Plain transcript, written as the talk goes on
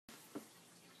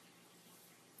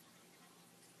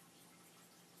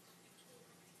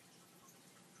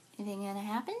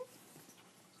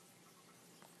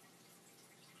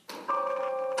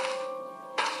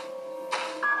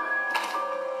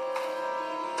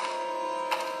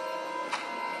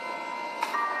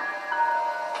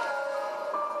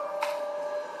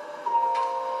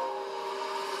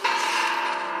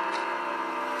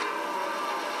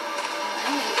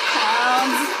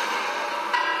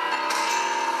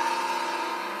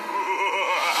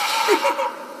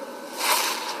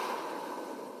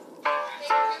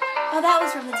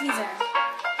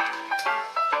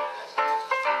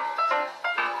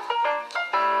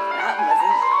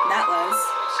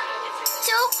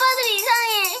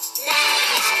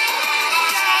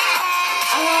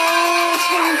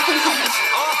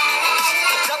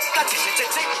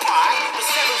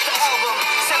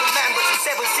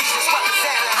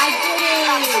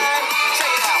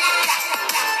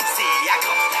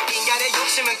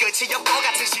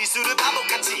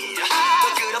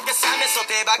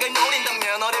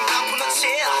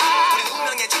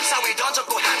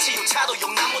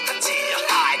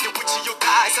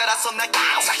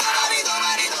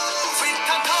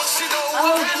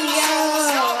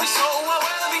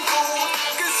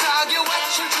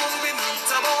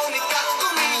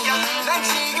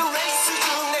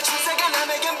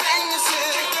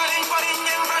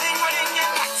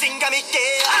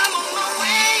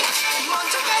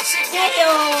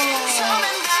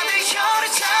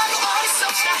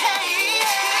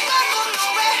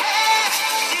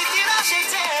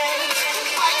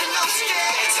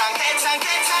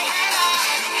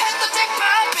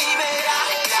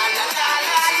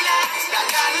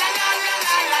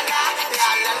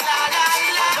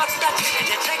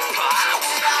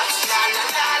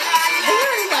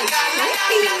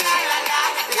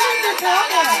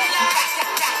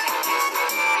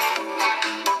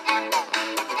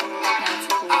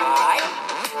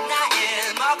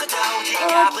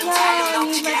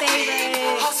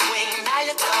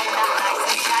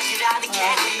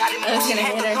I was gonna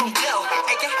hit her.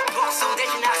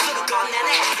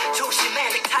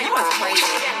 That was crazy.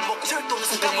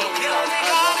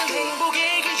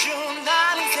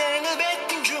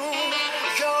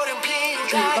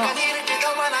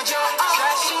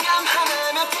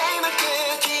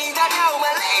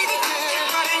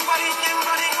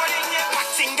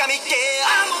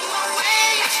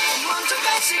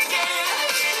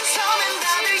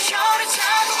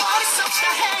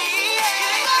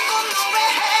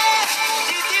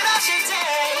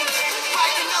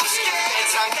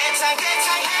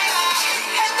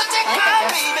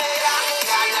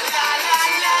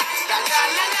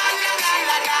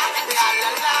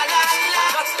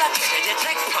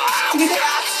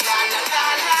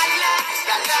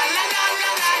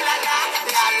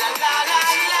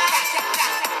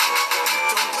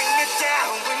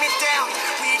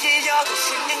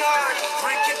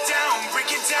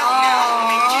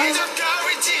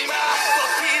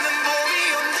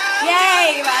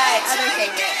 Yay, my other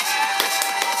favorite.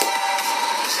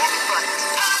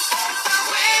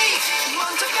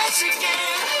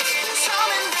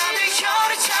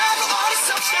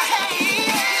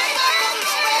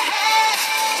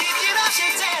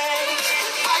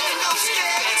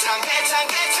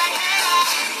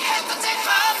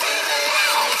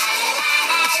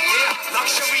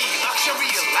 Luxury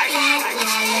life.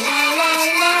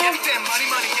 Get that money,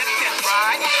 get that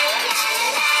pride.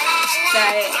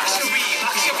 Sorry.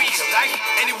 Luxury life.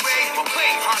 Anyway, we're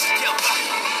playing hard together.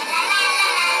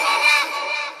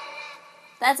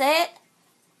 That's it?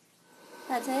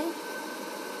 That's it?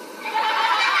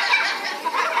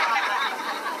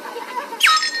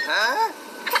 Huh?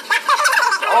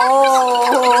 Oh.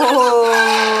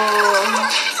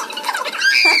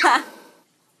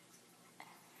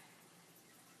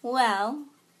 Well,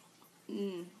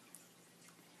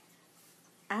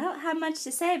 I don't have much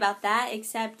to say about that,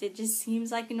 except it just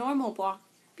seems like a normal Block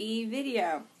B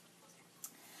video.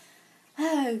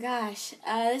 Oh gosh,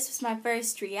 this was my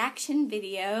first reaction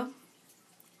video,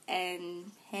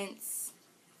 and hence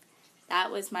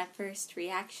that was my first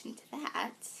reaction to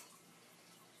that.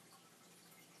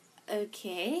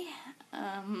 Okay,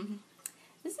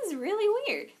 this is really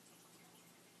weird.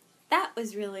 That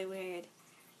was really weird.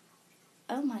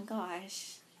 Oh my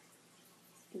gosh.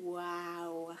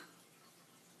 Wow.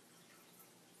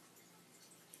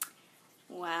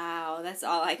 Wow, that's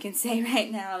all I can say right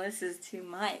now. This is too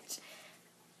much.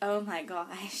 Oh my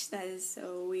gosh, that is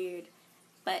so weird.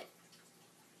 But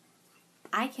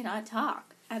I cannot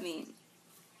talk. I mean,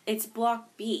 it's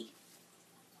Block B.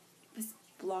 It's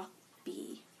Block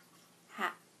B.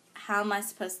 How am I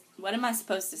supposed, what am I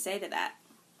supposed to say to that?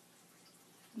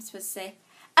 I'm supposed to say,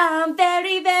 I'm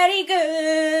very, very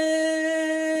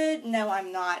good. No,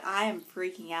 I'm not. I am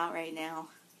freaking out right now.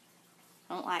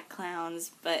 I don't like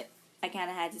clowns, but I kind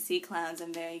of had to see clowns.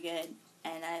 I'm very good,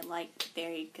 and I like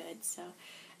very good. So,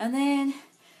 and then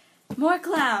more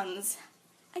clowns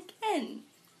again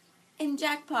in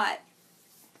Jackpot.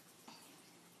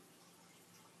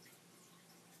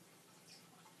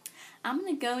 I'm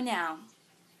gonna go now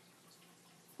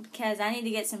because I need to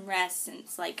get some rest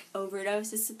since like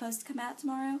Overdose is supposed to come out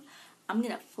tomorrow. I'm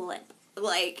gonna flip.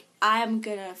 Like, I'm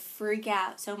gonna freak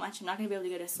out so much. I'm not gonna be able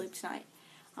to go to sleep tonight.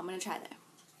 I'm gonna try though.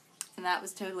 And that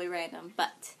was totally random,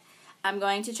 but I'm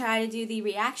going to try to do the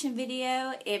reaction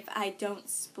video. If I don't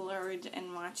splurge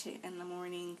and watch it in the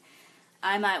morning,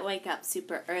 I might wake up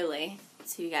super early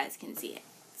so you guys can see it.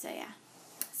 So yeah.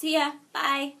 See ya.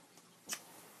 Bye.